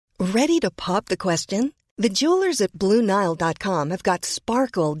Ready to pop the question? The jewelers at BlueNile.com have got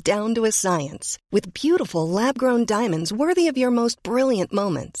sparkle down to a science with beautiful lab-grown diamonds worthy of your most brilliant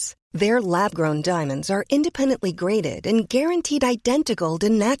moments. Their lab-grown diamonds are independently graded and guaranteed identical to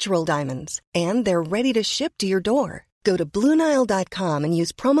natural diamonds, and they're ready to ship to your door. Go to BlueNile.com and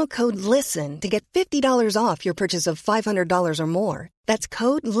use promo code LISTEN to get $50 off your purchase of $500 or more. That's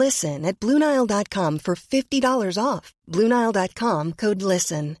code LISTEN at BlueNile.com for $50 off. BlueNile.com, code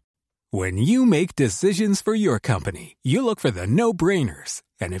LISTEN. When you make decisions for your company, you look for the no-brainers.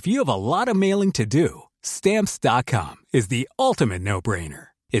 And if you have a lot of mailing to do, Stamps.com is the ultimate no-brainer.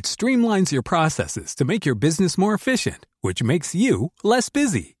 It streamlines your processes to make your business more efficient, which makes you less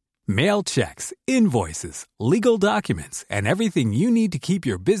busy. Mail checks, invoices, legal documents, and everything you need to keep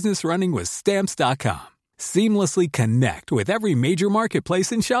your business running with Stamps.com. Seamlessly connect with every major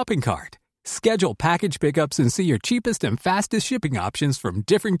marketplace and shopping cart. Schedule package pickups and see your cheapest and fastest shipping options from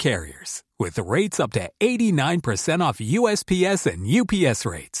different carriers. With rates up to 89% off USPS and UPS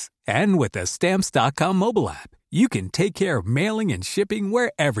rates. And with the Stamps.com mobile app, you can take care of mailing and shipping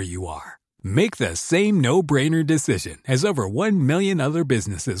wherever you are. Make the same no-brainer decision as over 1 million other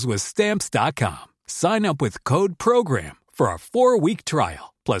businesses with Stamps.com. Sign up with code PROGRAM for a 4-week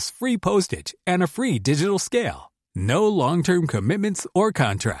trial, plus free postage and a free digital scale. No long-term commitments or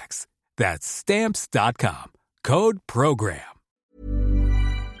contracts. That's Stamps.com. Code PROGRAM.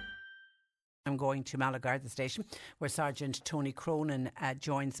 I'm going to Malagarda station where Sergeant Tony Cronin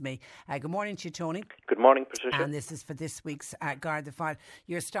joins me. Good morning to you, Tony. Good morning, Patricia. And this is for this week's Garda File.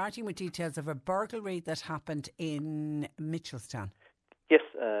 You're starting with details of a burglary that happened in Mitchelstown. Yes,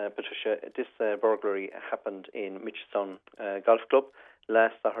 Patricia, this burglary happened in Mitchelstown Golf Club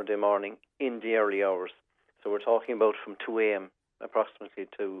last Saturday morning in the early hours. So we're talking about from 2 a.m. approximately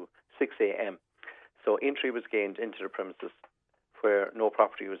to 6 a.m. So entry was gained into the premises where no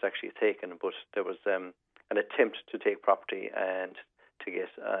property was actually taken, but there was an attempt to take property and to get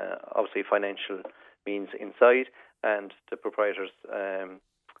obviously financial means inside, and the proprietors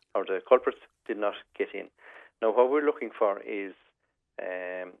or the culprits did not get in. Now what we're looking for is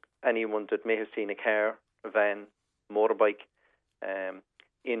anyone that may have seen a car, a van, motorbike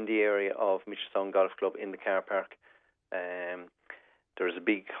in the area of Mitchelstown Golf Club in the car park. There's a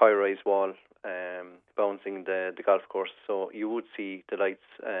big high-rise wall bouncing the golf course, so you would see the lights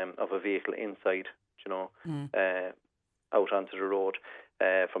of a vehicle inside, out onto the road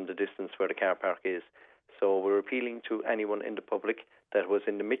from the distance where the car park is. So we're appealing to anyone in the public that was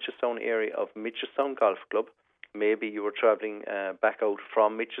in the Mitchelstown area of Mitchelstown Golf Club. Maybe you were travelling back out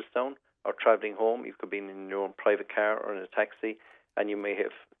from Mitchelstown or travelling home. You could be in your own private car or in a taxi, and you may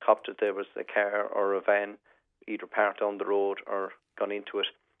have copped that there was a car or a van either parked on the road or gone into it.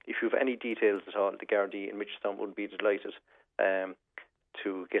 If you have any details at all, the Gardaí in Mitchelstown would be delighted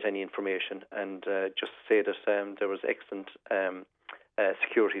to get any information, and just say that there was excellent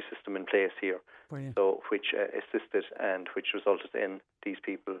security system in place here. Brilliant. So which assisted and which resulted in these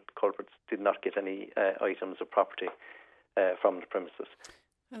people, culprits, did not get any items of property from the premises.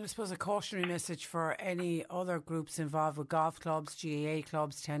 And I suppose a cautionary message for any other groups involved with golf clubs, GAA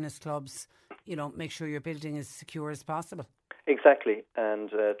clubs, tennis clubs, make sure your building is secure as possible. Exactly,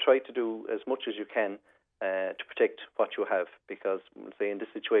 and try to do as much as you can to protect what you have, because say in this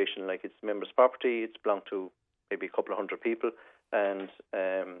situation, like it's members' property, it's belonged to maybe a couple of hundred people, and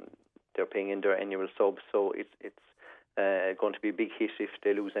they're paying in their annual sub, so it's going to be a big hit if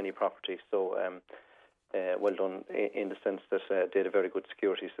they lose any property. So well done in the sense that they had a very good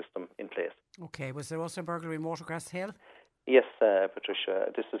security system in place. Okay, was there also a burglary in Watergrass Hill? Yes,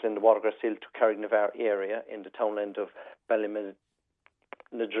 Patricia. This is in the Watergrass Hill to Carrignavar area in the townland of Ballymedree.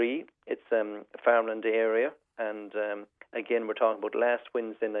 It's a farmland area, and again, we're talking about last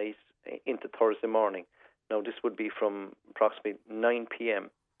Wednesday night into Thursday morning. Now, this would be from approximately 9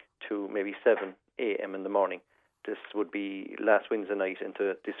 p.m. to maybe 7 a.m. in the morning. This would be last Wednesday night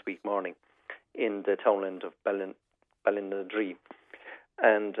into this week morning in the townland of Ballymedree.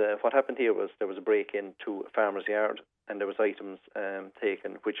 And what happened here was there was a break-in to a farmer's yard, and there was items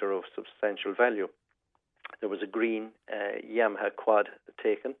taken which are of substantial value. There was a green Yamaha quad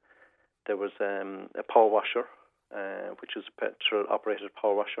taken. There was a power washer, which was a petrol-operated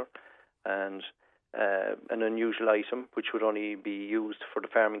power washer, and an unusual item which would only be used for the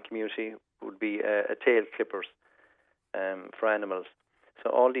farming community would be a tail clippers for animals. So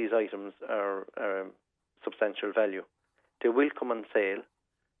all these items are substantial value. They will come on sale.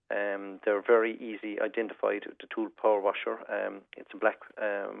 They're very easy identified. The tool power washer, it's a black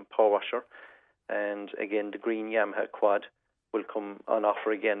power washer, and again the green Yamaha quad will come on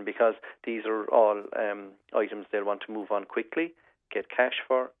offer again, because these are all items they'll want to move on quickly, get cash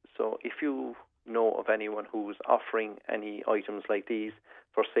for. So if you know of anyone who's offering any items like these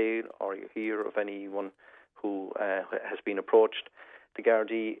for sale, or you hear of anyone who has been approached, the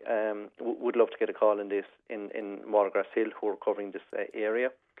Gardaí would love to get a call in this in Watergrass Hill, who are covering this area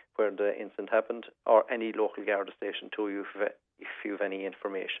where the incident happened, or any local Garda station to you if you have any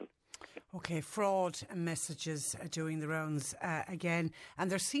information. Okay, fraud messages doing the rounds again,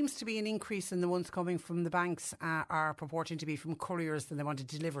 and there seems to be an increase in the ones coming from the banks are purporting to be from couriers and they want to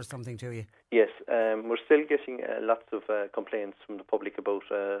deliver something to you. Yes, we're still getting lots of complaints from the public about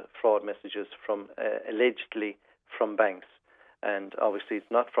fraud messages from allegedly from banks, and obviously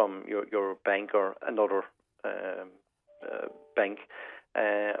it's not from your bank or another bank,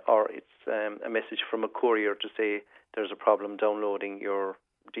 or it's a message from a courier to say there's a problem downloading your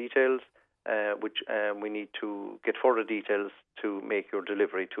details, which we need to get further details to make your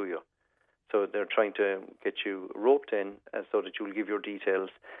delivery to you. So they're trying to get you roped in so that you'll give your details,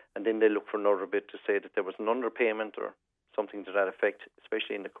 and then they look for another bit to say that there was an underpayment or something to that effect,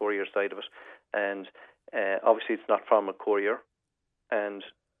 especially in the courier side of it. And obviously it's not from a courier, and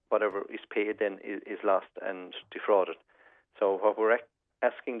whatever is paid then is lost and defrauded. So what we're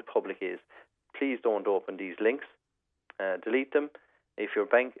asking the public is, please don't open these links, delete them. If your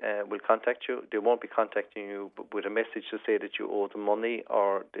bank will contact you, they won't be contacting you with a message to say that you owe them money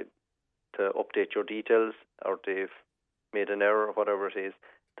or to update your details, or they've made an error or whatever it is.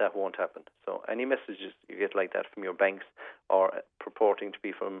 That won't happen. So any messages you get like that from your banks or purporting to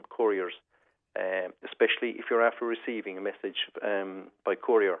be from couriers, especially if you're after receiving a message by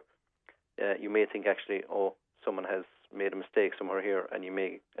courier, you may think actually, oh, someone has made a mistake somewhere here, and you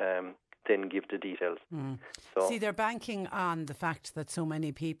may then give the details. So, see, they're banking on the fact that so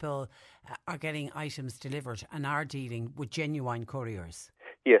many people are getting items delivered and are dealing with genuine couriers.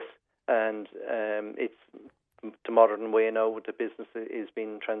 Yes, and it's the modern way now the business is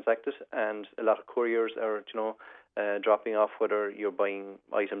being transacted, and a lot of couriers are, dropping off, whether you're buying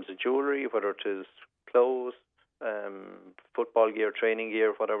items of jewellery, whether it is clothes, football gear, training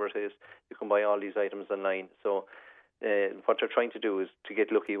gear, whatever it is. You can buy all these items online. So what they're trying to do is to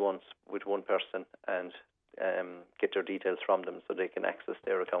get lucky once with one person and get their details from them so they can access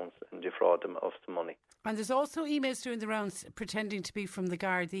their accounts and defraud them of some money. And there's also emails doing the rounds pretending to be from the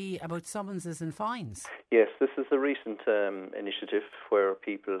Gardaí about summonses and fines. Yes, this is a recent initiative where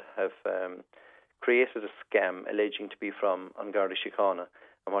people have created a scam alleging to be from An Garda Síochána.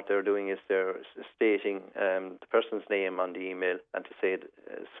 And what they're doing is they're stating the person's name on the email and to say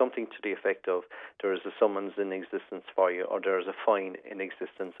something to the effect of there is a summons in existence for you, or there is a fine in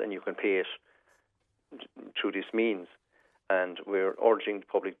existence and you can pay it through this means. And we're urging the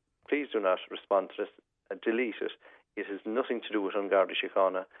public, please do not respond to this, delete it. It has nothing to do with An Garda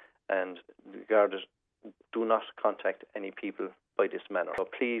Síochána, and the Garda do not contact any people by this manner. So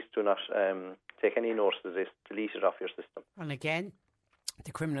please do not take any notice of this, delete it off your system. And again,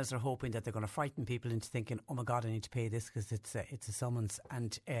 the criminals are hoping that they're going to frighten people into thinking, oh my God, I need to pay this because it's a summons,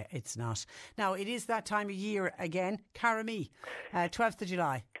 and it's not. Now, it is that time of year again, Caramee, 12th of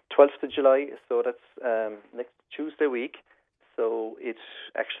July. 12th of July, so that's next Tuesday week. So it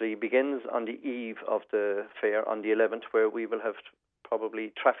actually begins on the eve of the fair on the 11th, where we will have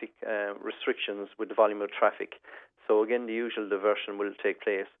probably traffic restrictions with the volume of traffic. So again, the usual diversion will take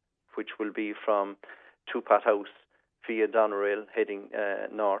place, which will be from Two Pot House via Doneraile, heading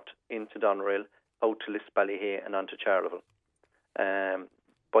north into Doneraile, out to Lisballyhay and onto Charleville,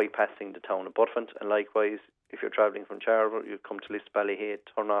 bypassing the town of Buttevant. And likewise, if you're travelling from Charleville, you come to Lisballyhay,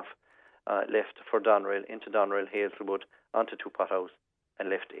 turn off left for Doneraile, into Doneraile, Hazelwood, onto Two Pot House, and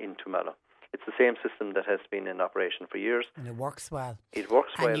left into Mallow. It's the same system that has been in operation for years. And it works well. It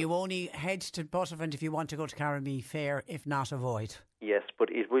works well. And you only head to Buttevant if you want to go to Caramee Fair, if not, avoid. Yes, but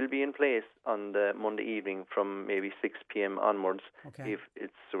it will be in place on the Monday evening from maybe 6 p.m. onwards, if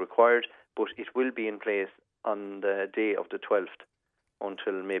it's required. But it will be in place on the day of the 12th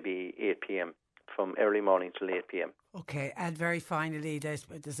until maybe 8 p.m. from early morning till 8 p.m. Okay, and very finally,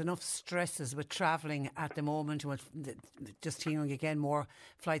 there's enough stresses with travelling at the moment. With just hearing again more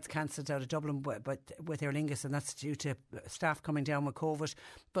flights cancelled out of Dublin, but with Aer Lingus, and that's due to staff coming down with COVID.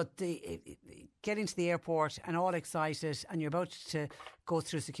 But getting to the airport and all excited, and you're about to go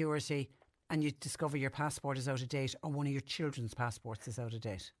through security, and you discover your passport is out of date, or one of your children's passports is out of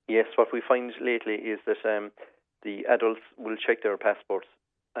date. Yes, what we find lately is that the adults will check their passports,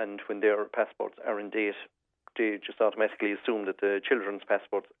 and when their passports are in date, they just automatically assume that the children's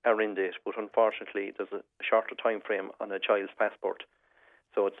passports are in date. But unfortunately, there's a shorter time frame on a child's passport.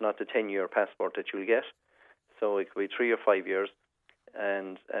 So it's not the 10-year passport that you'll get. So it could be 3 or 5 years.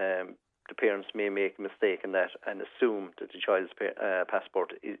 And the parents may make a mistake in that and assume that the child's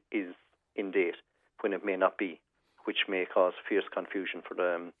passport is in date when it may not be, which may cause fierce confusion for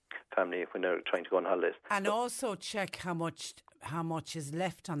the family when they're trying to go on holidays. And also check how much is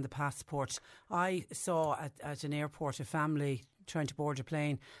left on the passport. I saw at an airport a family trying to board a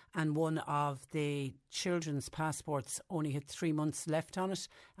plane, and one of the children's passports only had 3 months left on it,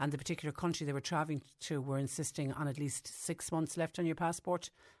 and the particular country they were travelling to were insisting on at least 6 months left on your passport,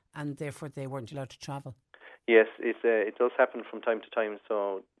 and therefore they weren't allowed to travel. Yes, it does happen from time to time.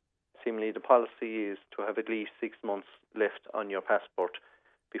 So seemingly the policy is to have at least 6 months left on your passport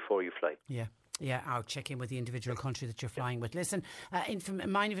before you fly. Yeah, I'll check in with the individual country that you're flying with. Listen,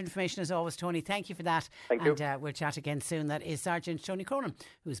 mine of information as always, Tony. Thank you for that. Thank you. And we'll chat again soon. That is Sergeant Tony Cronin,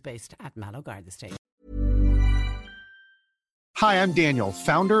 who's based at Mallow Garda Station. Hi, I'm Daniel,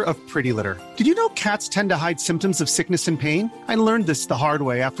 founder of Pretty Litter. Did you know cats tend to hide symptoms of sickness and pain? I learned this the hard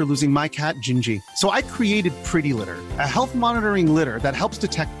way after losing my cat, Gingy. So I created Pretty Litter, a health monitoring litter that helps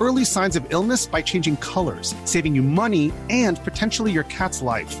detect early signs of illness by changing colors, saving you money and potentially your cat's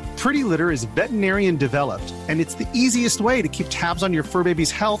life. Pretty Litter is veterinarian developed, and it's the easiest way to keep tabs on your fur baby's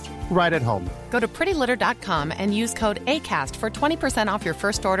health right at home. Go to prettylitter.com and use code ACAST for 20% off your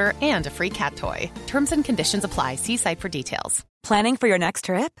first order and a free cat toy. Terms and conditions apply. See site for details. Planning for your next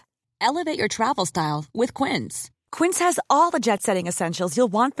trip? Elevate your travel style with Quince. Quince has all the jet-setting essentials you'll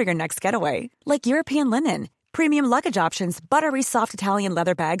want for your next getaway, like European linen, premium luggage options, buttery soft Italian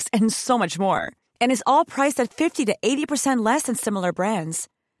leather bags, and so much more. And is all priced at 50 to 80% less than similar brands.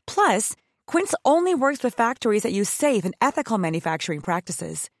 Plus, Quince only works with factories that use safe and ethical manufacturing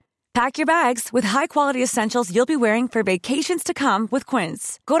practices. Pack your bags with high-quality essentials you'll be wearing for vacations to come with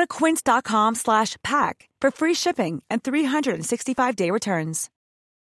Quince. Go to quince.com/pack for free shipping and 365-day returns.